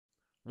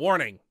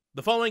Warning.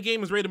 The following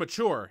game is rated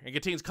mature and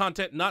contains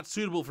content not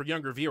suitable for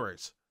younger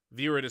viewers.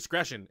 Viewer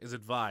discretion is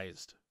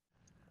advised.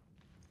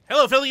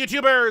 Hello fellow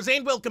YouTubers,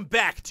 and welcome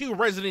back to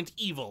Resident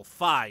Evil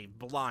 5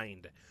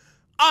 Blind.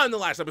 On the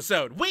last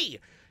episode, we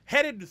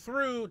headed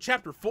through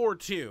Chapter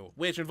 4-2,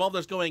 which involved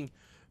us going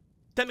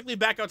technically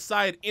back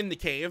outside in the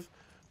cave,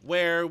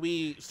 where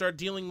we start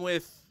dealing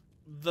with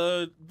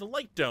the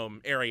light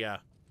dome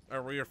area,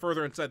 or we are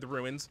further inside the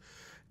ruins.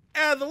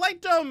 The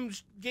light dome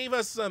gave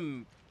us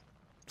some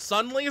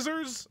sun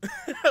lasers,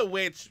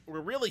 which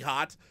were really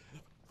hot,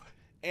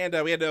 and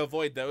we had to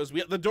avoid those.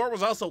 The door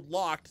was also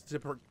locked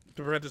to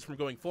prevent us from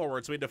going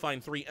forward, so we had to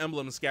find 3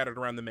 emblems scattered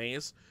around the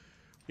maze.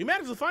 We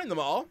managed to find them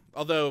all,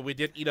 although we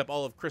did eat up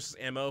all of Chris's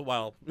ammo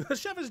while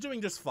Sheva's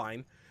doing just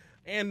fine,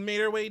 and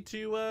made our way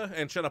to,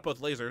 and shut up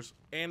both lasers,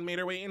 and made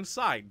our way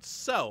inside.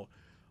 So,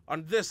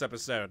 on this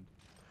episode,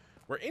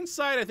 we're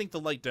inside, I think, the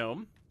light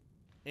dome,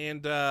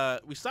 and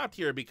we stopped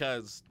here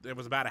because it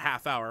was about a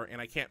half hour, and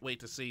I can't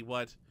wait to see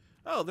what...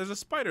 Oh, there's a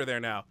spider there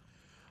now.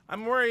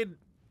 I'm worried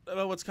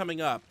about what's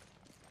coming up.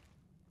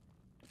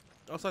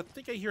 Also, I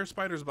think I hear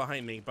spiders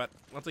behind me, but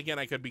once again,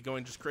 I could be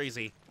going just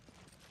crazy.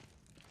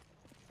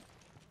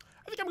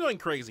 I think I'm going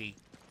crazy.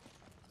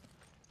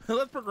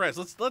 Let's progress.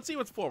 Let's see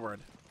what's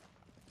forward.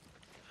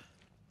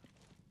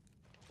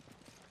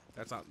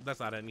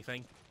 That's not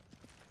anything.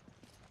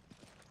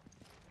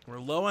 We're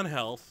low on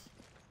health.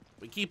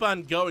 We keep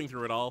on going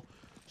through it all.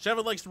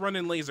 Sheva likes to run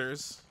in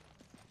lasers,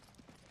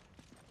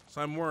 so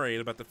I'm worried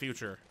about the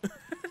future.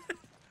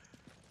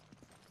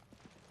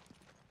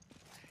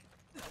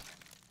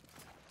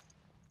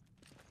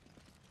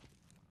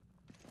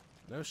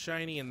 No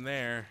shiny in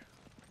there.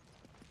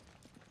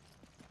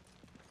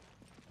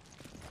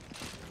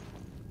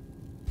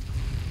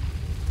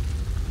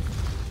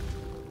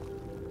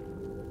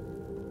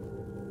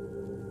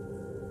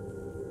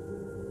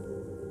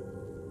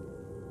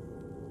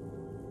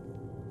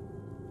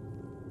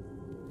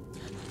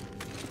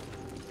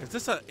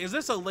 Is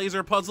this a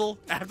laser puzzle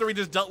after we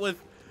just dealt with?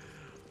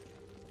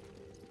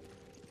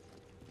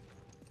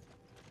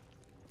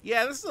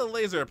 Yeah, this is a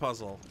laser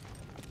puzzle.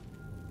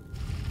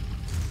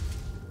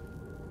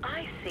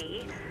 I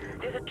see.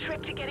 There's a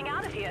trick to getting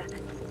out of here.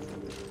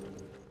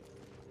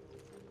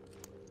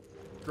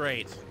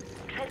 Great.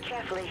 Tread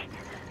carefully.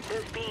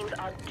 Those beams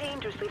are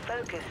dangerously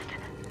focused.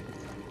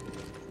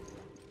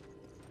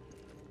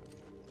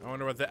 I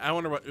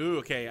wonder what. Ooh,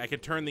 okay. I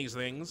could turn these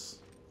things.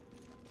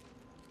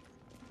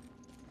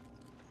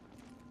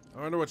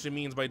 I wonder what she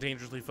means by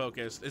dangerously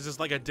focused. Is this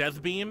like a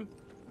death beam?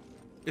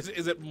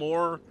 Is it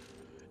more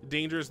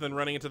dangerous than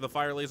running into the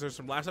fire lasers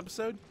from last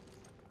episode?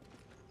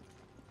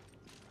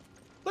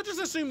 Let's just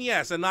assume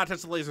yes and not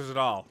touch the lasers at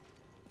all.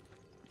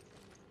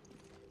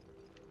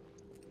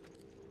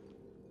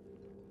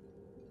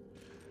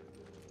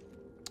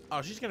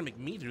 Oh, she's gonna make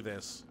me do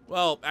this.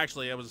 Well,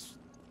 actually,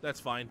 that's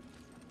fine.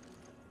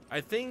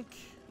 I think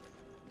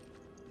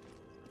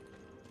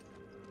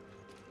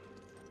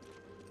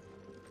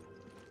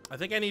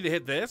I need to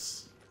hit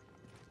this.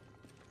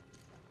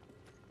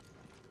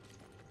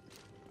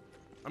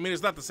 I mean,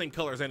 it's not the same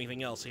color as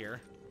anything else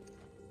here.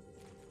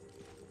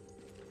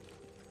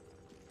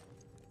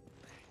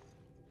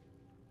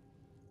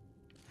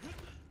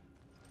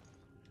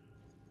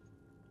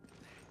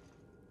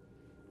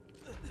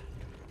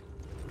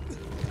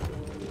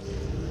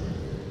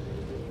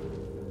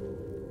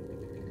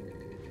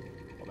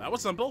 Well, that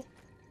was simple.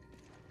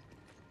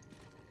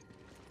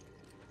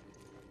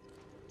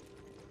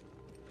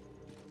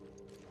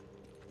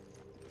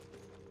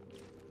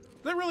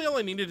 Is that really all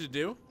I needed to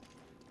do?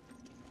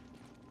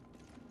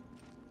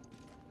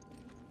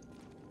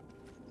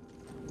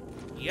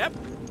 Yep.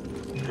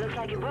 Looks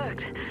like it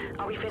worked.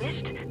 Are we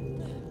finished?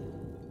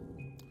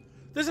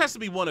 This has to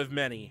be one of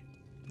many.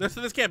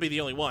 This can't be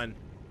the only one.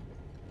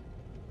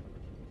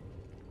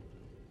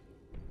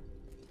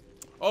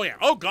 Oh yeah.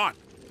 Oh god.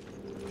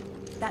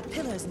 That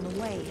pillar's in the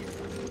way,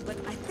 but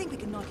I think we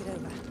can knock it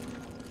over.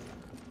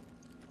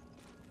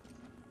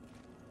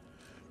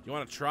 You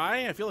want to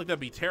try? I feel like that'd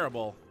be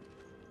terrible.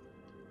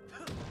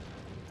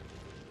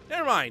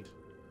 Never mind.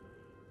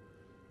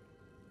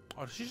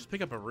 Oh, did she just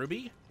pick up a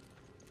ruby?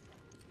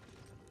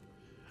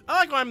 I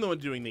like when I'm the one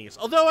doing these.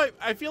 Although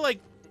I feel like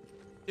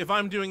if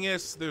I'm doing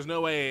this, there's no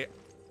way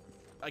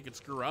I could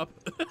screw up.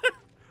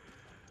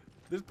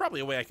 There's probably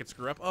a way I could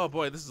screw up. Oh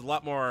boy, this is a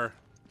lot more...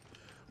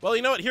 Well,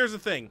 you know what? Here's the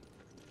thing.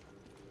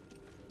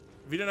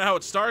 If you don't know how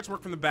it starts,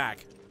 work from the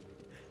back.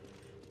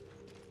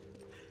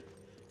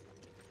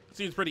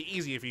 Seems pretty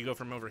easy if you go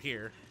from over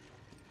here.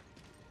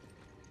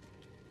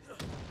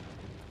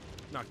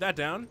 Knock that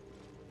down.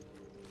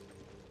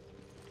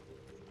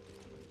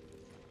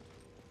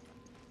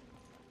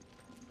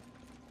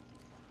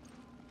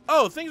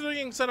 Oh, things are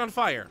getting set on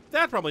fire.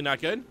 That's probably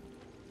not good.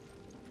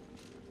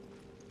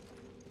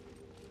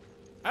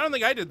 I don't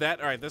think I did that.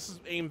 All right, this is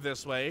aimed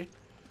this way.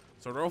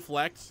 So it'll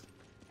reflect.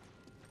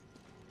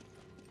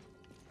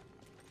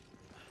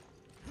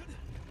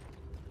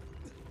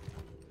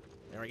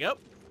 There we go.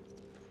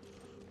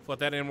 Flip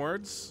that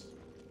inwards.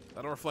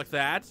 That'll reflect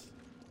that.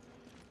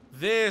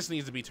 This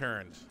needs to be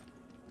turned.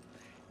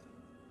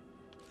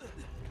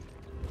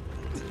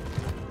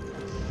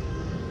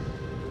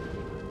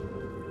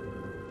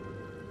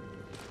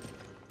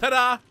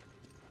 Ta-da!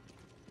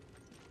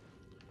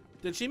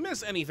 Did she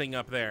miss anything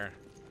up there?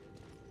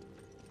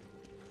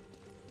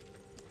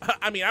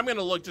 I mean, I'm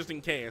gonna look just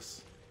in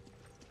case.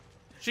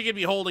 She could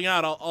be holding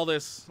out all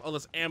this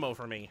ammo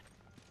for me.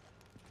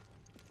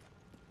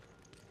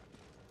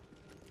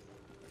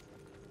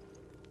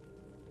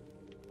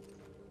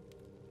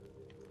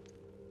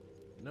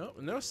 No,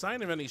 no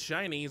sign of any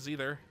shinies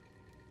either.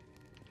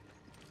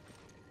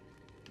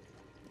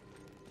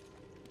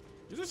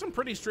 These are some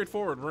pretty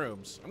straightforward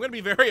rooms. I'm gonna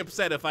be very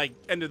upset if I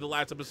ended the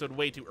last episode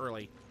way too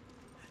early.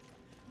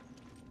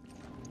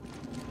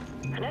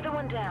 Another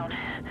one down.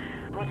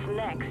 What's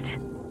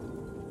next?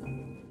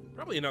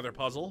 Probably another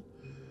puzzle.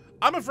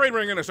 I'm afraid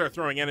we're gonna start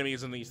throwing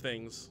enemies in these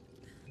things.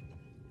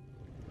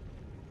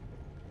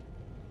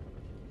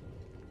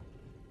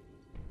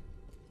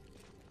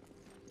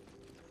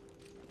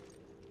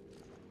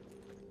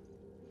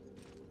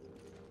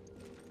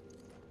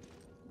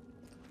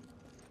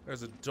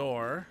 There's a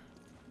door.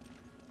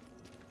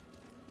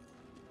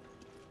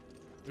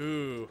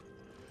 Ooh.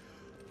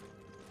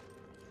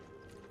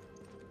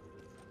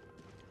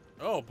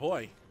 Oh,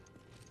 boy.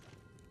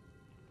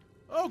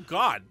 Oh,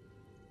 God.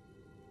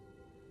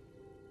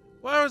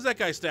 Why was that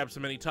guy stabbed so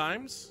many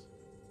times?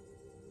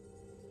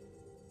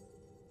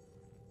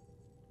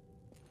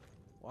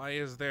 Why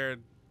is there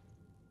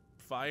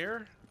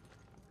fire?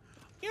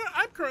 You know,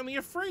 I'm currently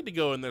afraid to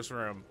go in this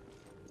room.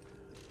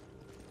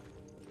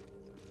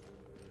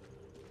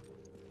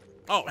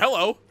 Oh,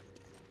 hello.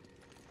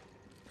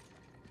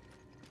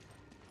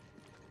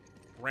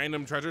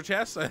 Random treasure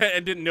chest?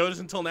 I didn't notice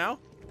until now.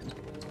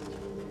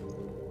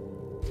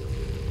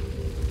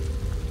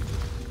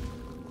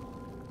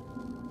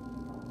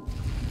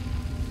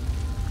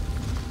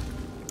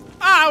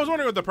 Ah, I was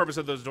wondering what the purpose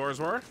of those doors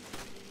were.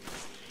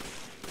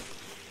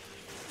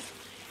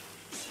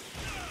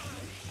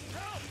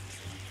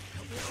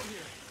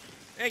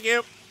 Thank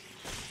you.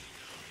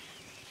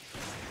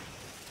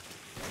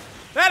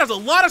 That is a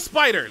lot of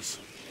spiders.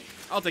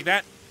 I'll take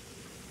that.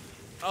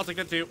 I'll take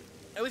that too.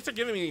 At least they're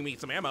giving me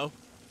some ammo.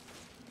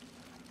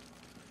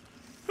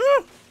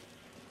 Whew.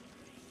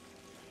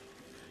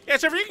 Yeah,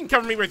 Sheva, you can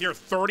cover me with your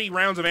 30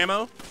 rounds of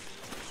ammo.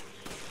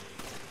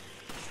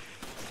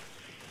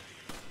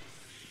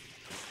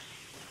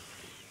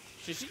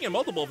 She can get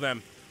multiple of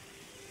them.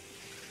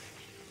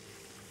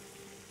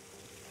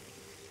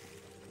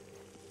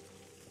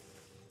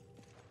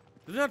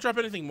 Did they not drop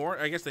anything more?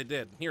 I guess they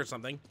did. Here's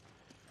something.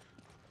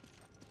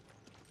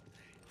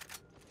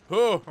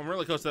 Oh, I'm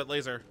really close to that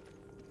laser.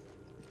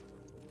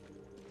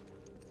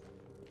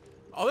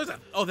 Oh, there's a.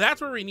 Oh,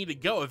 that's where we need to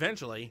go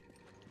eventually.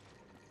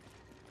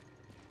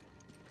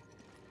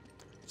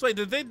 So wait,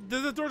 did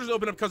the door just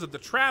open up because of the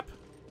trap?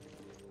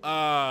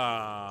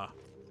 I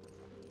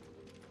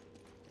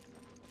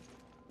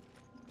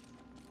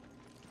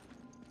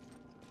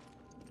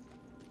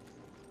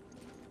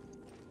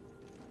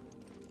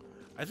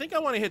think I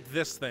want to hit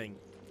this thing.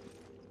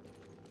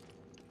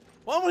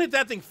 Well, I'm gonna hit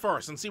that thing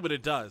first and see what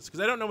it does, because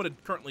I don't know what it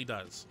currently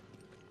does.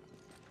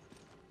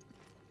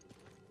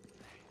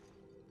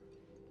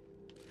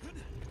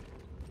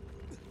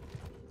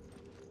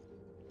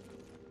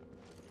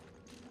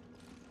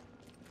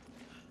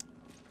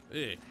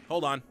 Hey,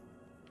 hold on.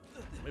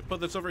 Let me put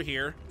this over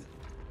here.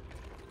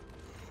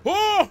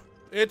 Oh!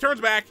 It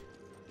turns back.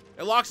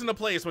 It locks into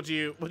place once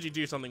you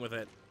do something with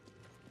it.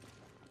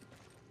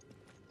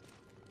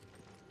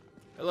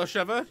 Hello,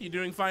 Sheva. You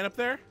doing fine up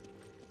there?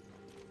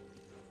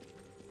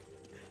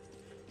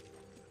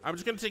 I'm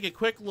just gonna take a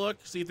quick look,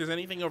 see if there's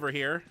anything over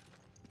here.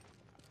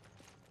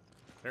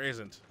 There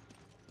isn't.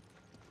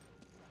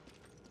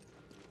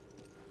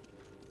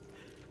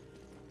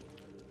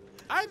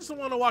 I just don't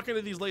want to walk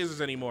into these lasers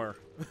anymore.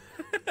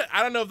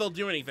 I don't know if they'll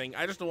do anything.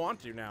 I just don't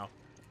want to now.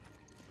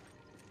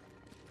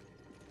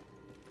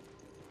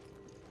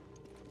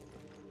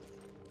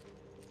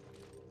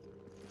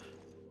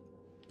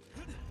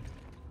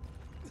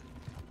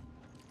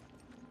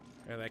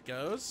 There that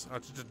goes. Oh,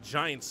 it's just a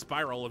giant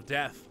spiral of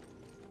death.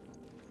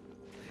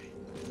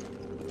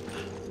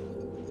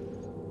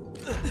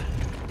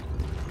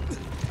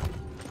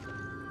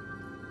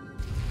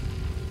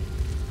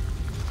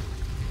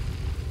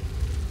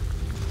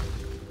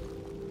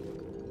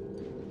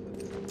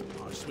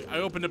 I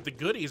opened up the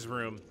goodies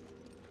room.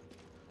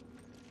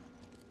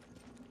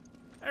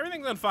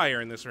 Everything's on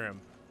fire in this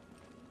room.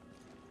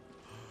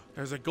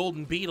 There's a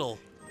golden beetle.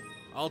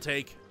 I'll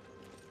take.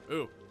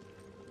 Ooh.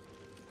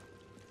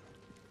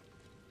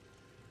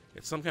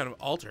 It's some kind of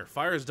altar.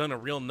 Fire has done a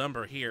real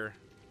number here.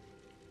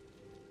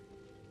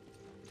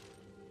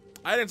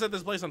 I didn't set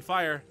this place on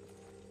fire.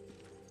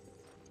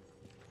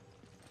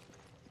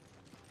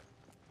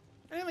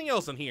 Anything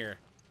else in here?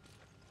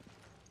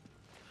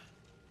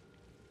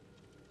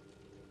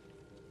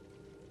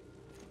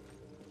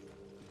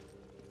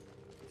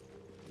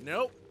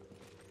 Nope.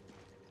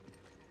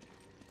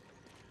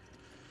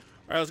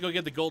 All right, let's go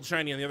get the gold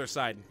shiny on the other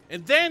side.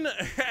 And then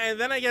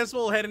I guess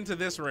we'll head into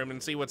this room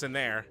and see what's in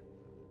there.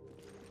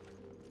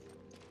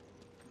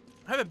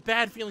 I have a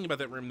bad feeling about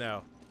that room,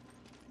 though.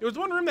 It was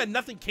one room that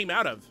nothing came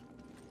out of.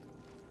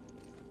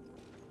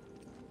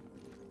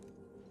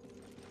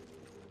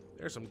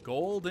 There's some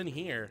gold in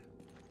here.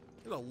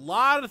 There's a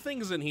lot of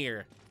things in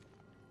here.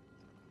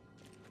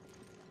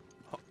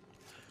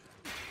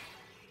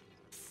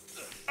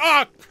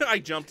 Oh, I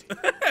jumped.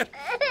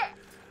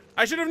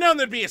 I should have known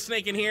there'd be a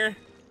snake in here.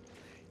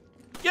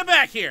 Get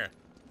back here.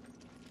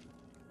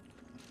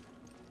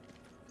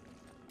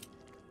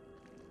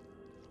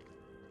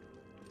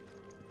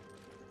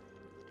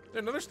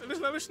 There's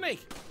another snake.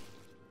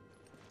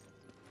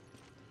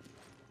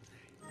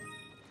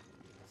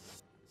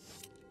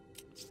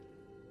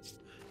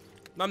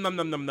 Num num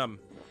num num num.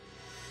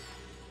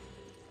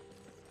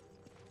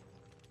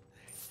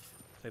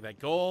 Take that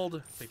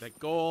gold. Take that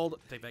gold.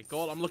 Take that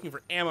gold. I'm looking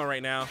for ammo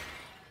right now.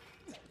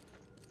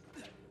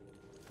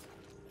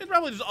 It's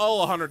probably just all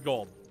 100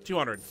 gold.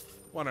 200.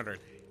 100.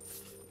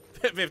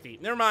 50.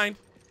 Never mind.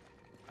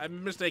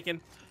 I'm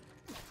mistaken.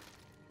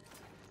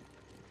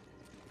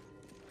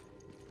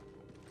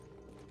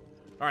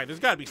 Alright, there's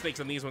gotta be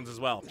snakes in these ones as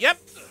well. Yep!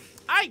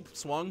 I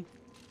swung.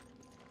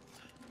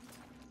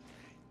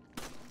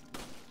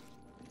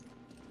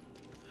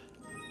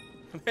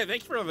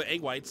 Thanks for the egg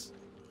whites.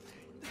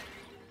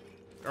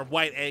 Or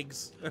white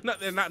eggs.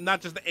 They're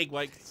not just the egg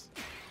whites.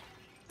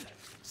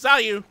 Saw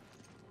you!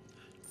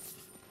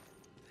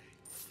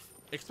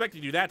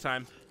 Expected you that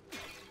time.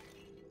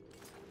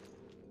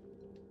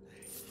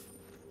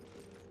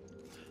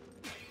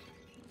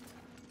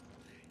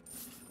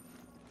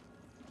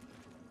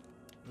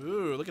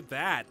 Ooh, look at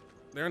that.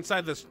 They're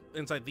inside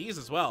these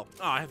as well.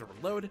 Oh, I have to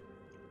reload.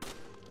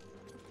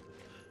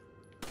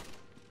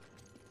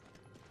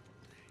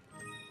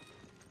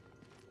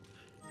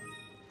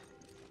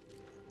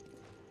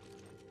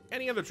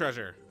 Any other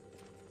treasure?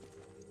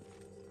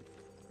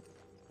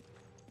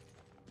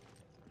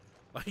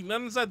 Like,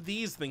 none inside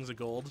these things of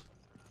gold.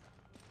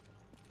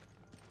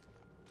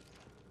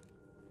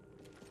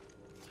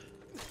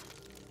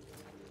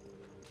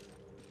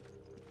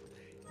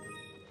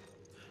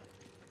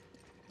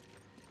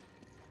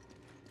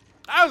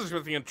 I was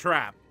expecting a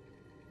trap.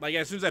 Like,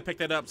 as soon as I picked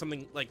that up,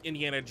 something like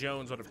Indiana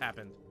Jones would have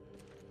happened.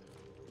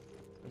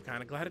 I'm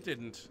kind of glad it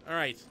didn't. All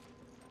right.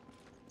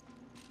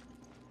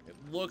 It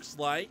looks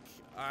like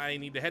I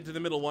need to head to the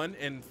middle one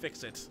and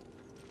fix it.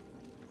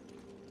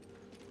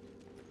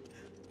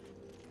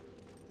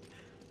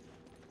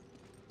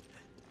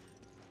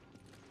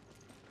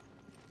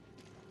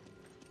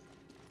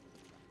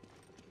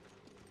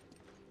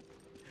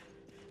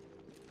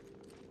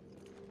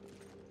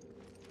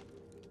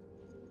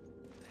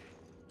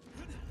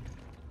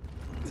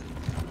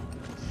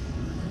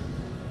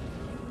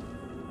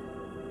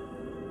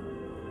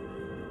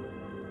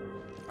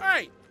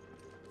 Alright.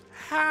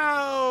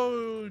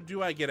 How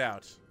do I get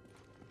out?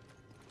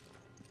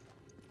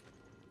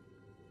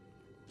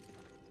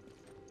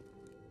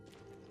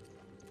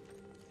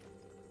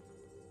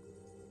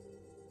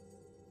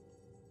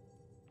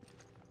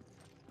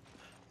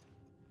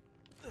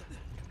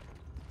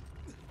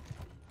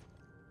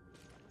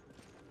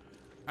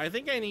 I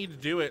think I need to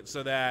do it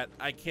so that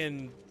I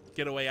can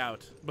get a way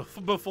out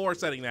before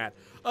setting that.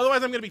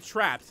 Otherwise, I'm going to be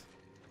trapped.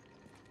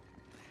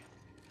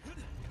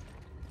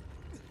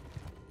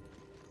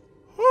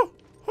 Whew.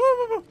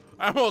 Whew.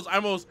 I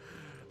almost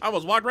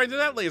walked right into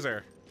that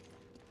laser.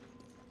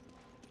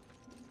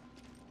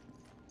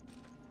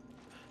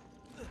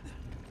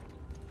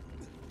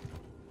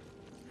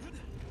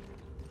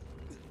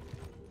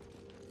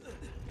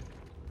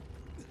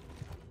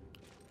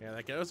 Yeah,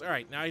 that goes. All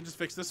right, now I just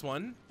fix this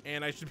one,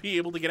 and I should be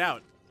able to get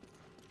out.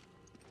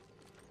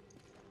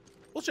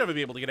 Will Sheva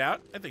be able to get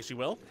out? I think she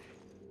will.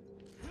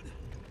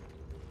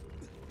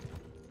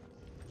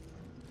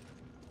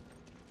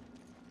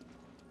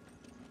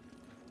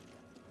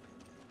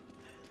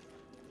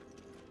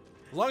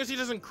 As long as he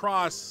doesn't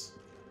cross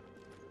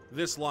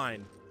this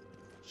line,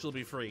 she'll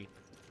be free.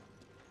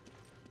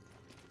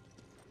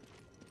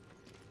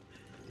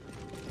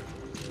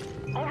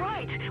 All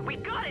right, we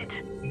got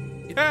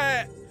it.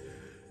 Yeah.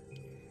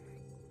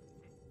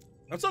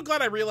 I'm so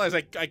glad I realized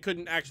I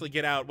couldn't actually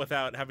get out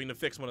without having to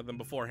fix one of them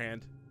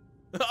beforehand.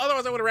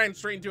 Otherwise, I would have ran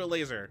straight into a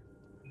laser.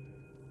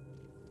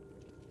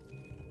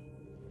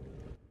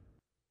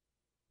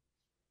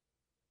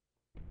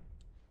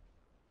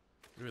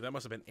 Ooh, that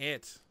must have been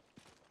it.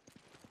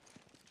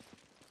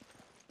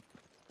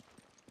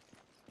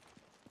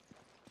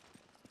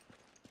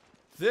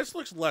 This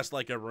looks less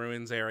like a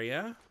ruins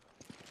area.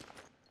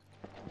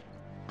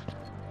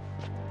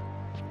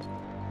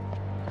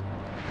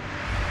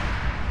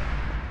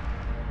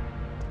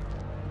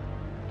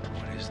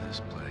 What is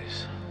this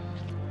place?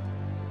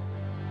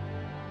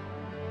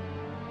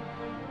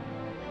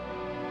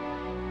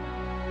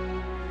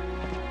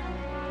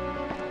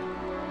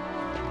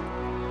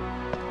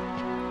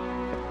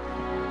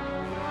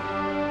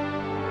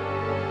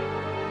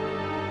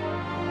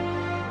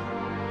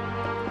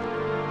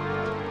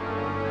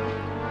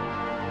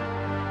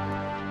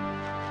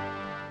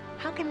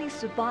 can they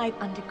survive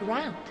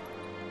underground?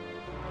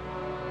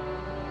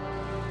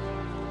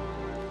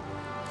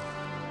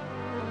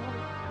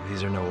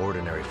 These are no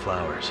ordinary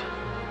flowers.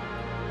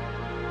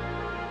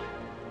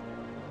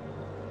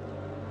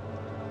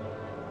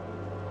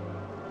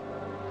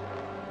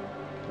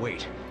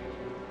 Wait.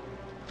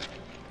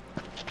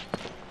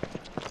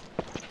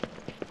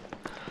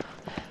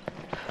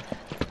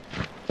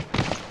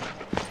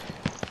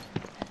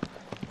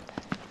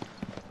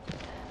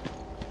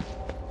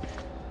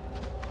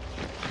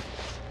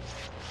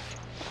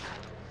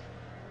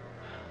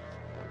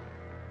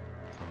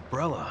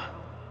 Umbrella.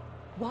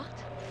 What?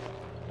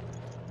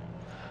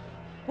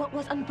 What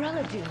was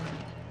Umbrella doing?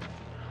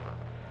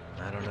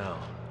 I don't know.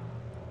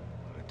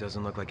 But it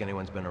doesn't look like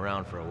anyone's been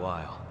around for a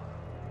while.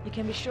 You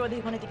can be sure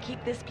they wanted to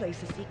keep this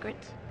place a secret.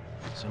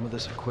 Some of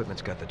this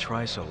equipment's got the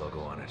Triso logo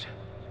on it.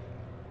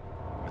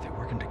 Are they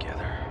working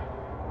together?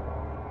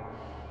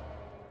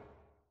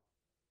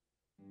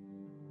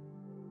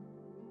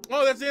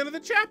 Oh, that's the end of the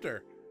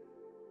chapter.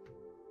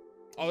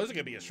 Oh, this is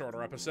gonna be a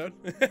shorter episode.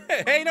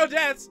 Hey, no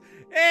deaths.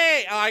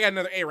 Hey, oh, I got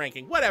another A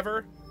ranking.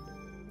 Whatever.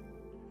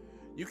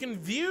 You can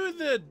view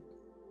the...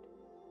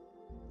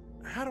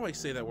 How do I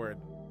say that word?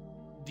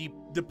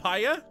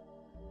 Depaya?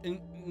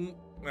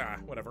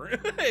 Whatever.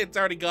 It's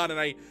already gone and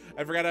I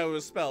forgot how it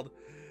was spelled.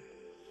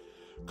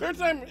 Clear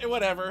time,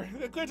 whatever.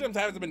 The clear times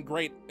haven't been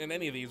great in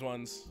any of these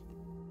ones.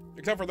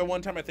 Except for the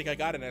one time I think I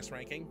got an S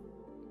ranking.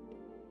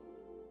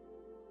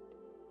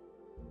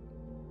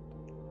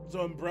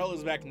 So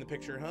Umbrella's back in the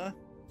picture, huh?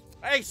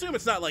 I assume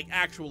it's not like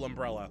actual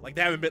Umbrella. Like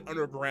they haven't been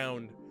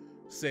underground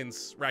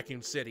since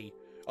Raccoon City.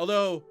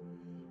 Although,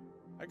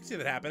 I can see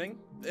that happening.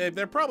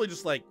 They're probably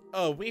just like,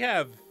 oh, we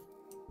have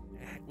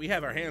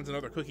our hands in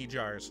other cookie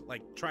jars,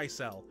 like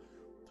Tricell.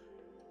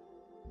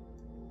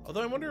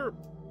 Although I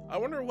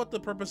wonder what the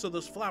purpose of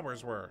those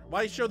flowers were.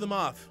 Why show them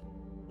off?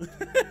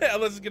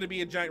 Unless it's gonna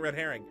be a giant red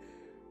herring.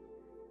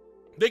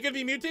 They could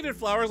be mutated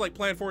flowers like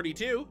Plant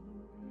 42.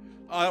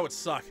 Oh, that would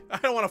suck. I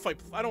don't want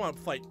to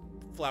fight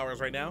flowers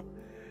right now.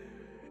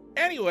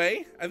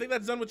 Anyway, I think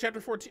that's done with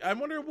chapter 14. I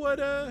wonder what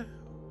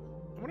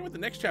the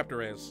next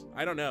chapter is.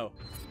 I don't know.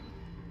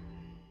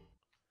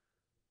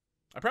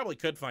 I probably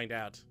could find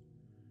out.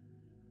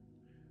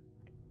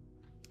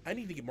 I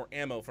need to get more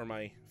ammo for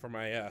my for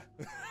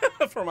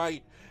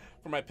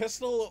my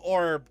pistol,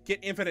 or get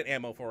infinite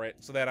ammo for it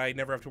so that I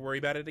never have to worry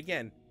about it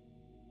again.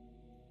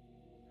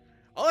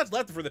 All that's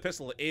left for the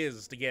pistol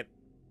is to get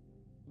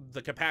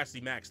the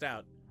capacity maxed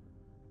out.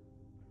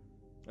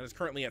 And it's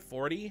currently at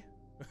 40,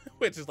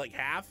 which is like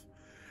half.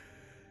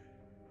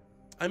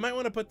 I might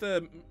want to put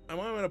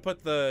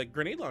the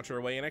grenade launcher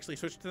away and actually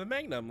switch to the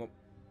Magnum,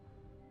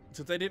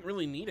 since I didn't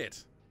really need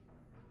it.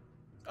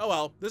 Oh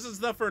well, this is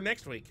stuff for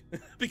next week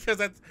because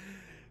this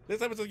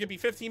episode's gonna be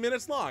 15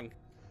 minutes long.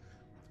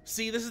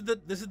 See, this is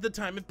the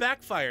time it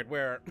backfired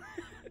where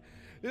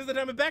this is the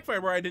time it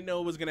backfired where I didn't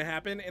know it was gonna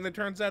happen, and it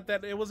turns out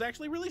that it was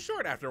actually really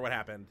short after what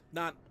happened,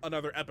 not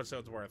another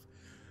episode's worth.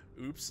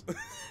 Oops.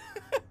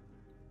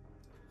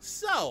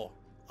 So,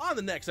 on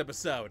the next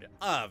episode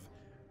of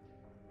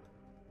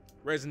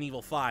Resident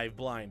Evil 5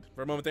 Blind.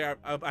 For a moment there,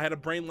 I had a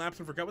brain lapse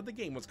and forgot what the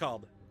game was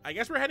called. I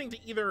guess we're heading to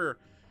either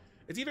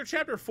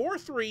chapter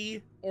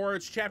 4-3 or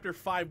it's chapter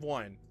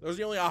 5-1. Those are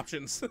the only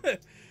options.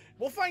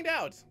 We'll find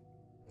out.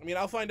 I mean,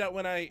 I'll find out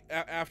when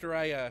after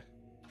I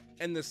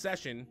end this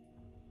session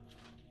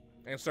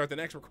and start the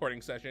next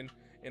recording session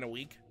in a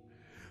week.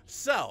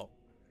 So,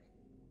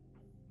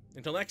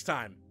 until next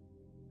time,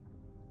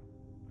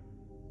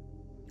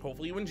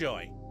 hopefully you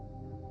enjoy.